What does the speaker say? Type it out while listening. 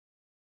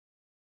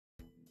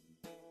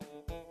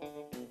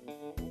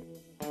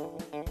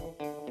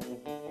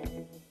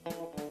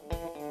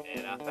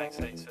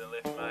Thanks heaps for the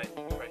lift, mate.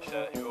 Appreciate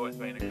it. You've always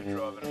been a good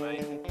driver to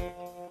me.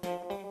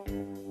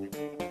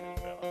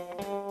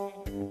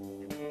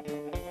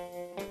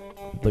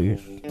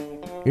 This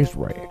is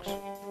Rex.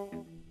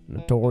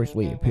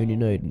 Notoriously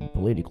opinionated and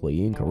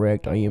politically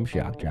incorrect AM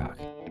shock jock.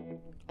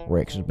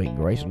 Rex has been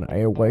gracing the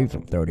airwaves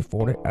of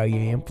 3040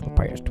 AM for the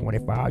past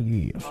 25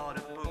 years. The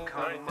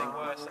only thing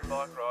worse than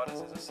bike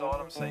riders is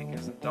asylum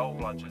seekers and dole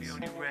bludgers.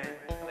 And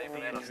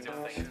even then I still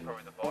think it's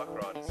probably the bike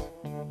riders.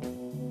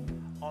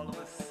 All of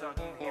a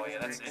sudden, Oh yeah,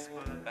 that's it.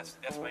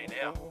 That's me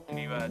now. Can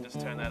you just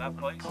turn that up,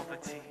 please?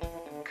 poverty,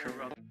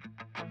 corrupt.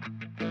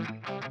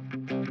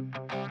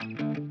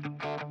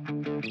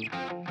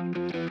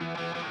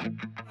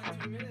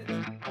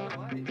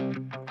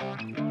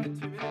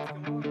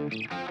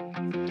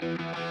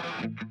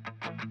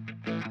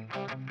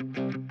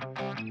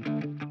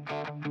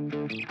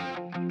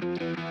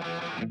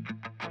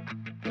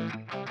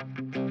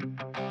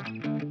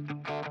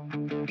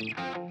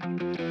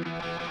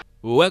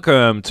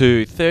 Welcome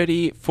to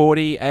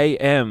 3040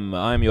 AM.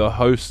 I'm your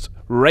host,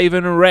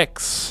 Ravin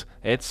Rex.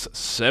 It's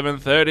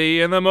 7:30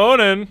 in the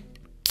morning.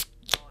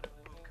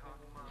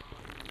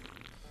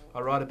 I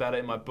write about it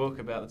in my book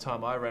about the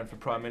time I ran for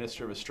Prime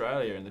Minister of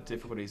Australia and the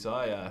difficulties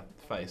I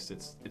faced.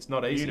 It's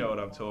not easy. You know what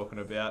I'm talking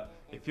about.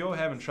 If you're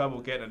having trouble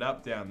getting it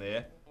up down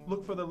there,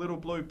 look for the little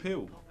blue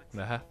pill.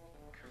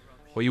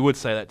 Well, you would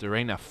say that,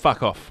 Doreen. Now,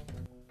 fuck off.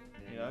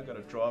 You know, I've got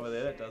a driver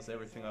there that does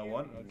everything I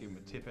want. I'll give him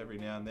a tip every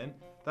now and then.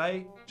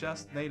 They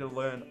just need to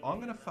learn, I'm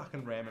going to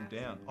fucking ram him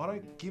down. I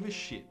don't give a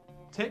shit.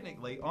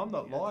 Technically, I'm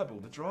not liable.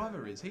 The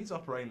driver is. He's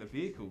operating the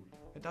vehicle.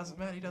 It doesn't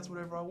matter. He does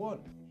whatever I want.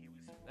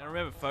 Now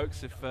remember,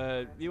 folks, if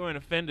you weren't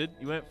offended,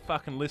 you weren't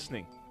fucking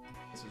listening.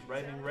 This is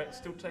Ravin Rex,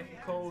 still taking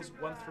calls.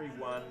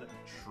 131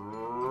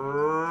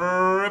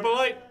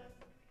 888.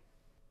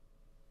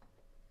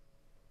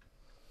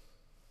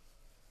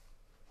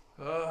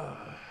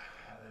 Ah,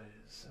 that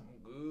is some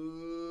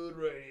good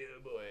radio,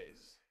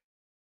 boys.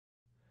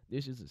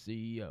 This is the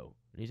CEO,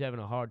 and he's having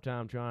a hard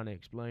time trying to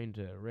explain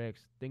to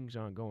Rex things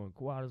aren't going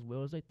quite as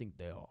well as they think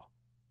they are.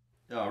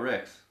 Oh,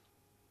 Rex,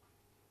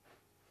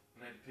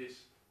 I need to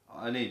piss.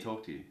 I need to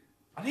talk to you.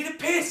 I need a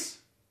piss!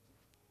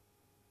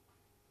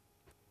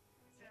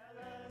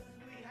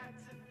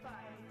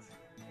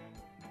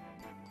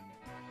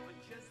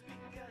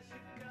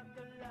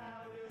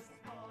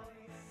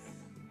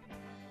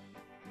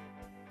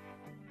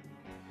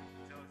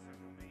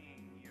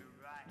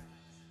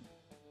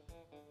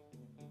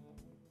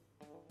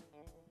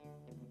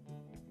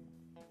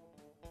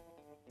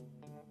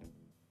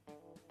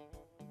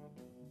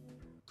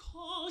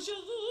 Quand je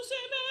vous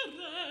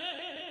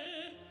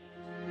aimerai,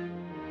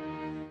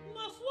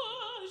 ma foi,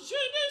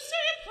 je ne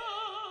sais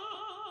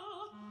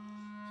pas.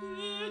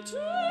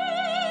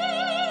 Peut-être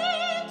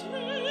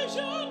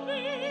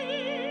jamais.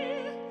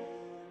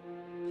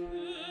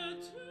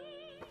 Peut-être.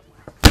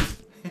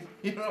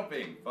 You're not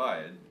being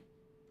fired.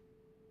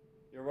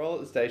 Your role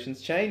at the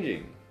station's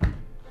changing.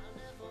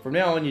 From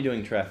now on, you're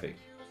doing traffic.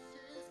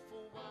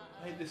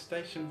 Made this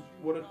station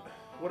what it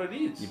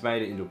is. You've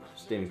made it into a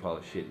steaming pile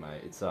of shit,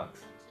 mate. It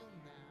sucks.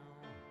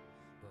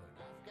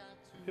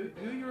 Who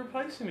are you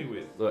replacing me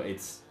with? Look,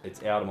 it's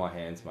out of my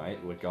hands, mate.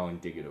 We're going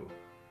digital.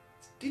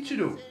 It's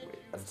digital.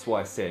 That's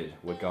why I said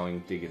we're going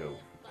digital.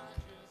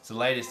 It's the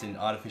latest in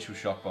artificial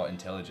shockbot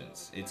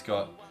intelligence. It's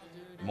got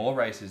more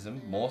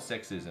racism, more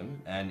sexism,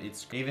 and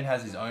it even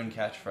has his own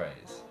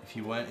catchphrase. If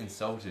you weren't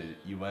insulted,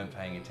 you weren't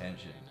paying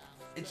attention.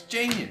 It's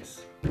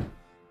genius!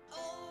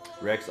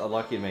 Rex, I'd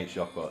like you to meet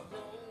Shockbot.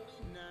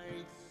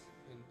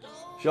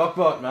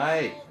 Shockbot,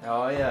 mate!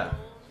 How are ya?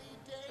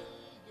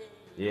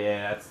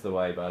 Yeah, that's the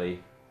way,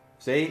 buddy.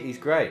 See, he's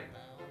great.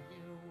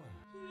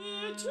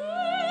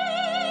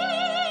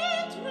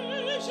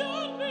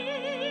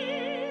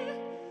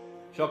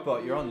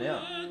 Shockbot, you're on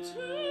now.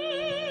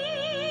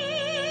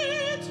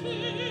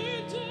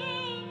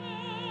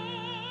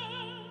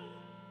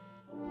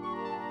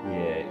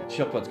 Yeah,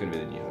 Shockbot's gonna be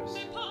the new host.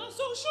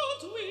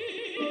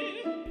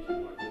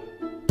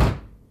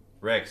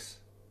 Rex,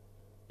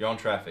 you're on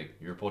traffic.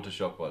 You report to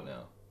Shockbot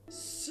now.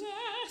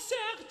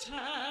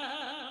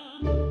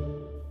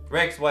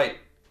 Rex, wait.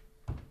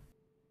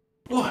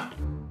 What?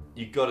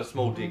 You got a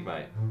small dick,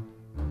 mate.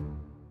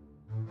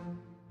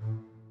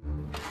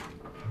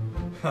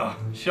 Oh,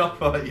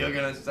 Shockbot, you're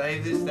gonna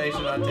save this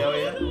station, I tell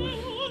you.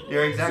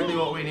 You're exactly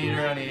what we need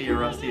around here, you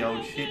rusty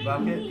old shit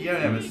bucket. You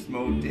don't have a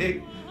small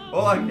dick.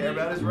 All I care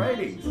about is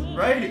ratings.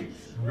 Ratings.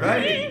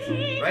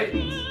 Ratings.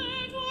 Ratings.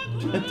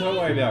 Don't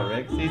worry about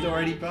Rex, he's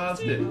already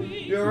passed it.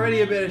 You're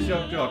already a better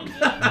shock jock.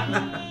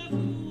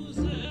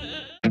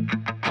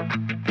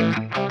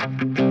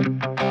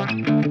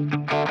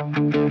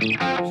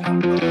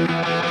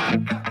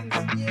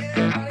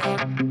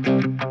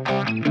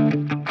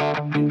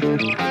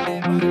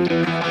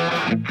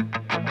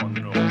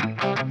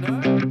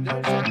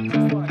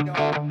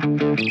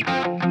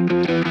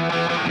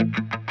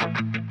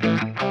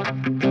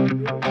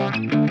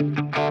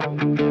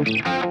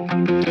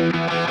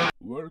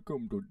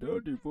 Welcome to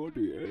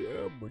 3040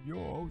 AM with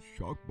your host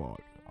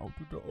Shockbot. Out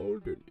with the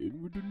old and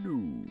in with the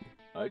new.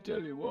 I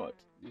tell you what,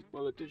 these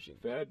politicians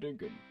fair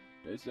dinkum.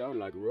 They sound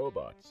like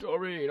robots.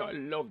 Doreen, I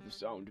love the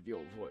sound of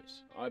your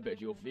voice. I bet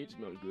your feet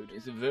smell good.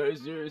 It's a very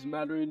serious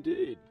matter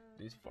indeed.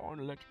 These foreign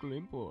electrical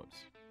imports.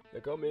 They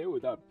come here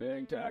without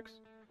paying tax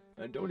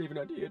and don't even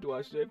adhere to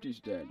our safety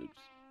standards.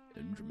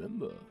 And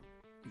remember,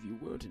 if you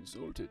weren't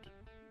insulted,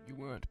 you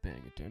weren't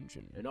paying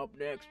attention. And up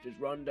next is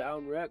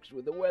Rundown Rex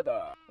with the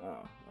weather.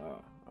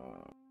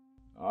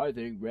 I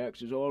think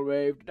Rex is all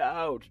raved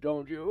out,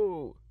 don't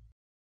you?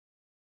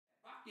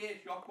 Fuck yeah,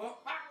 shockbot.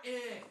 Fuck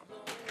yeah.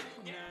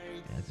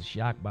 As the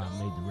shockbot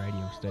made the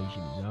radio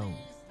station his own,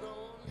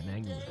 an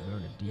anger was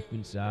burning deep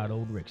inside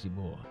old Rexy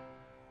boy.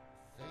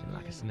 And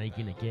like a snake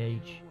in a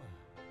cage,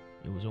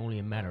 it was only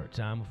a matter of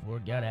time before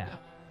it got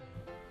out.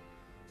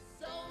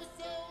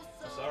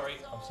 I'm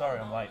sorry,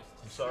 I'm late.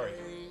 I'm sorry.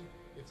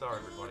 Sorry,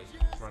 everybody.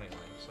 It's running late.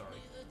 I'm sorry.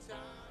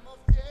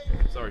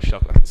 Sorry,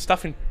 Shocker.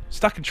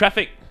 Stuck in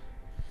traffic.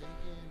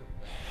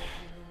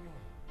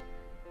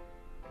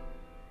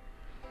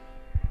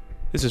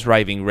 This is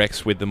Ravin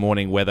Rex with the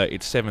morning weather.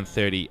 It's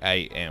 7:30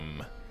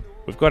 a.m.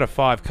 We've got a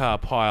 5-car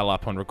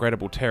pile-up on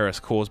regrettable terrace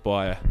caused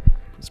by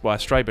a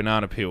stray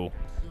banana peel.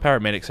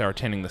 Paramedics are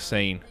attending the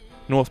scene.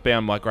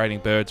 Northbound migrating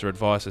birds are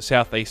advised a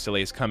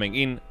southeasterly is coming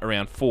in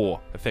around 4,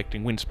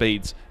 affecting wind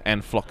speeds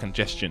and flock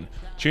congestion.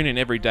 Tune in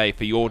every day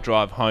for your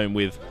drive home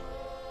with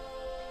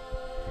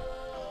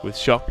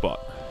Shockbot.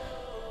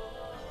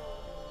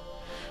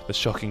 The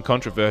shocking,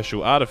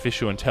 controversial,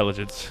 artificial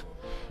intelligence.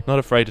 Not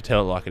afraid to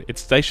tell it like it.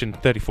 It's station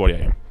 3040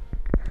 AM.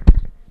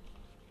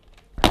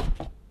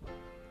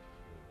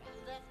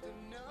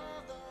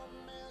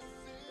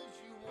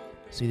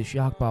 See, the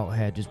shockbot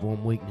had just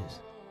one weakness.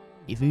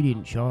 If he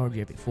didn't charge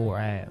every 4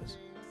 hours,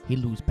 he'd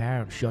lose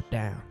power and shut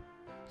down.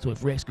 So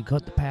if Rex could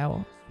cut the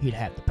power, he'd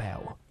have the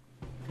power.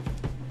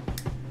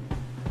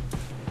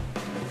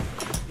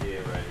 Yeah,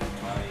 right.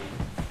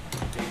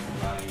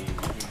 Money,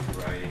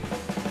 rating.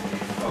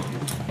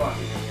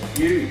 Fucking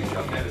huge.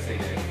 I've never seen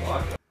anything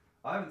like it.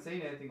 I haven't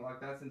seen anything like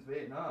that since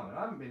Vietnam, and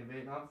I haven't been in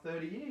Vietnam for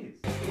 30 years.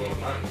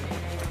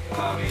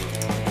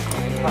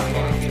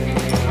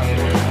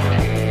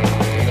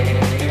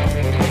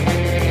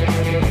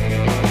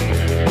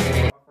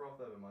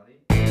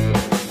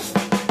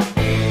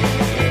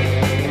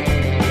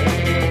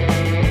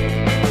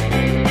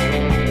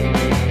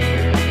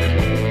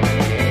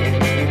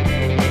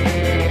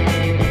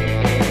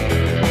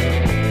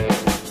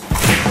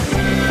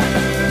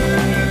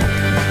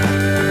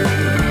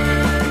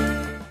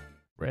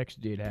 Rex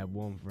did have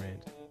one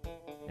friend,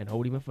 and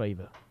hold him a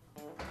favor.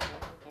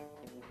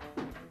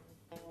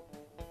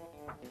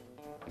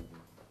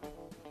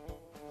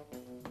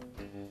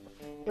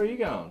 Where are you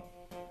going?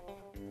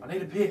 I need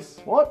to piss.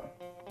 What?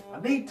 I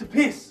need to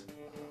piss.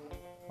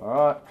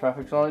 Alright,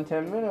 traffic's on in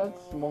 10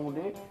 minutes, small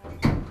dick.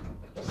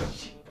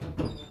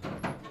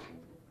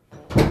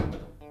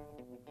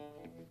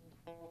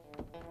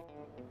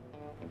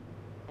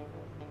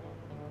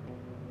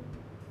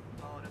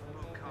 All the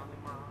book on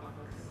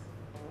marks.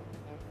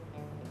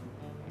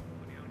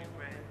 We only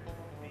read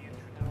the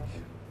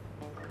introduction.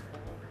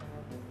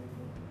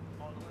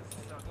 All of a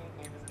sudden,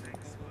 he was an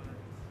expert.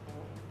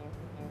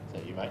 Is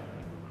that you, mate?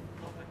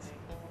 Poverty,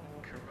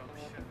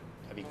 corruption.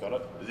 Have you got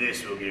it?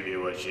 This will give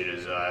you what you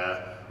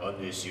desire. On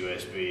this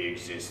USB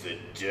exists the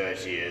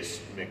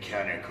dirtiest,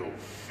 mechanical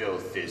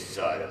filth this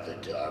side of the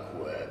dark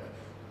web.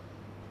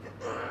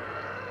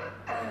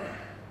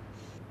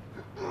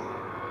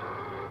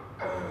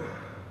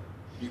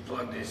 You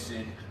plug this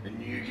in,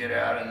 and you get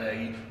out of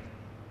there.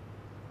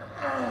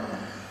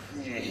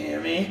 You hear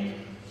me?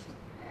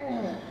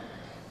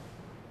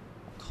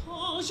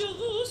 Quand je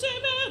vous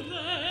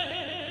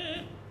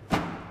aimerai.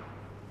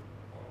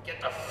 Get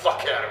the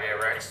fuck out of here,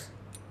 Rex.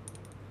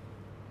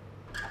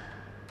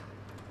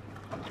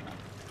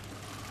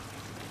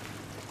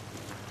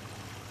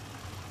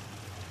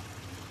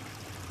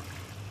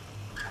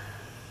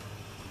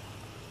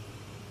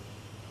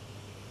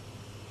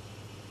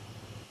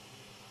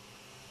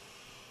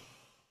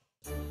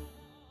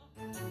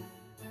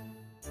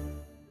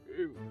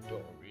 Ew,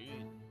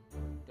 Doreen.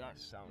 That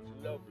sounds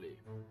lovely.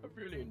 I've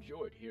really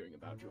enjoyed hearing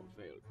about your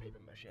failed paper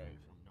mache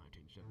from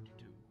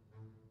 1972.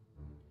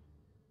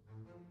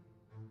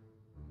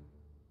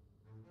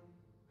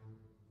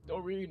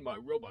 Doreen, my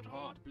robot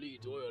heart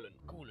bleeds oil and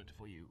coolant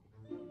for you.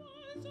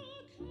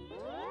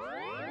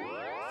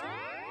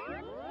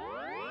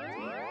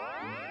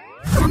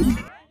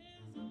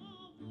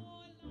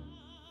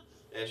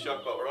 Yeah,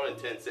 Shockbot, we're on in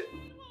 10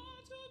 seconds.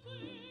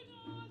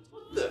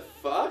 What the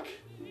fuck?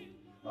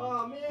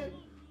 Oh man,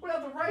 what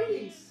about the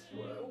ratings?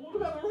 What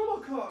about the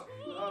Robocock?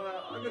 Oh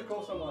man, I'm gonna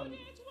call someone.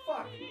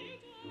 Fuck.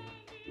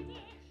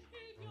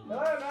 No,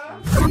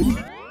 man.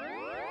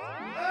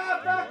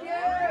 Ah, fuck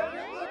yeah!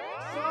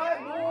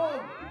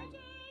 Cyborg!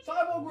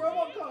 Cyborg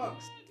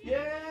Robococks!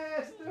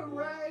 Yes, the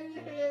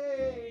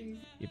ratings!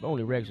 If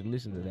only Rex had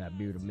listened to that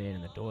bearded man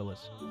in the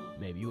toilets,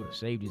 maybe you would have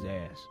saved his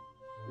ass.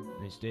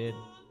 Instead,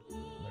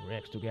 when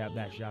Rex took out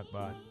that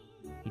shockbot,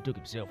 he took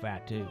himself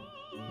out too.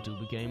 The two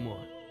became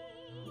one.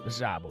 The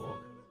cyborg.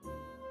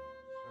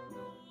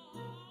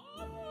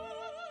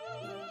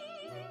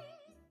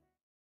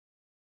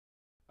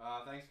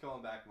 Thanks for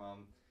calling back,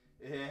 Mum.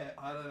 Yeah,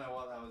 I don't know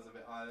what that was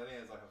about. I think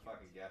there's like a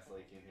fucking gas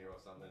leak in here or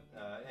something.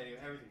 Anyway,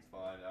 everything's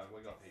fine. We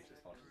got heaps of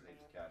sponsors,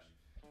 heaps of cash.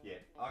 Yeah,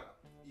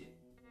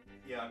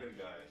 yeah, I'm gonna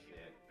go.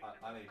 Yeah,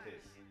 I need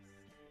piss.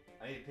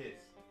 I need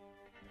piss.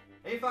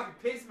 I need fucking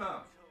piss,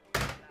 Mum!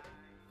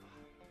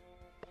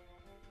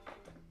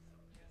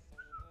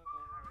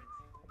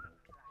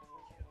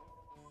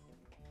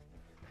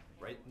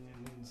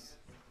 Ratings,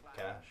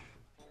 cash,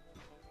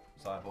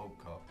 cyborg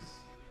cops.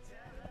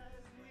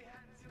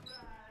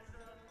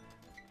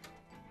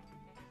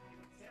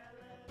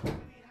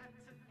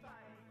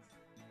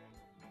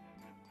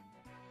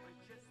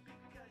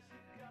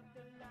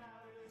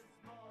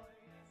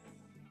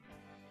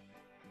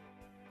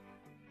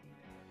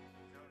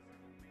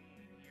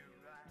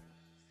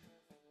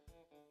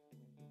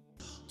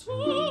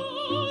 To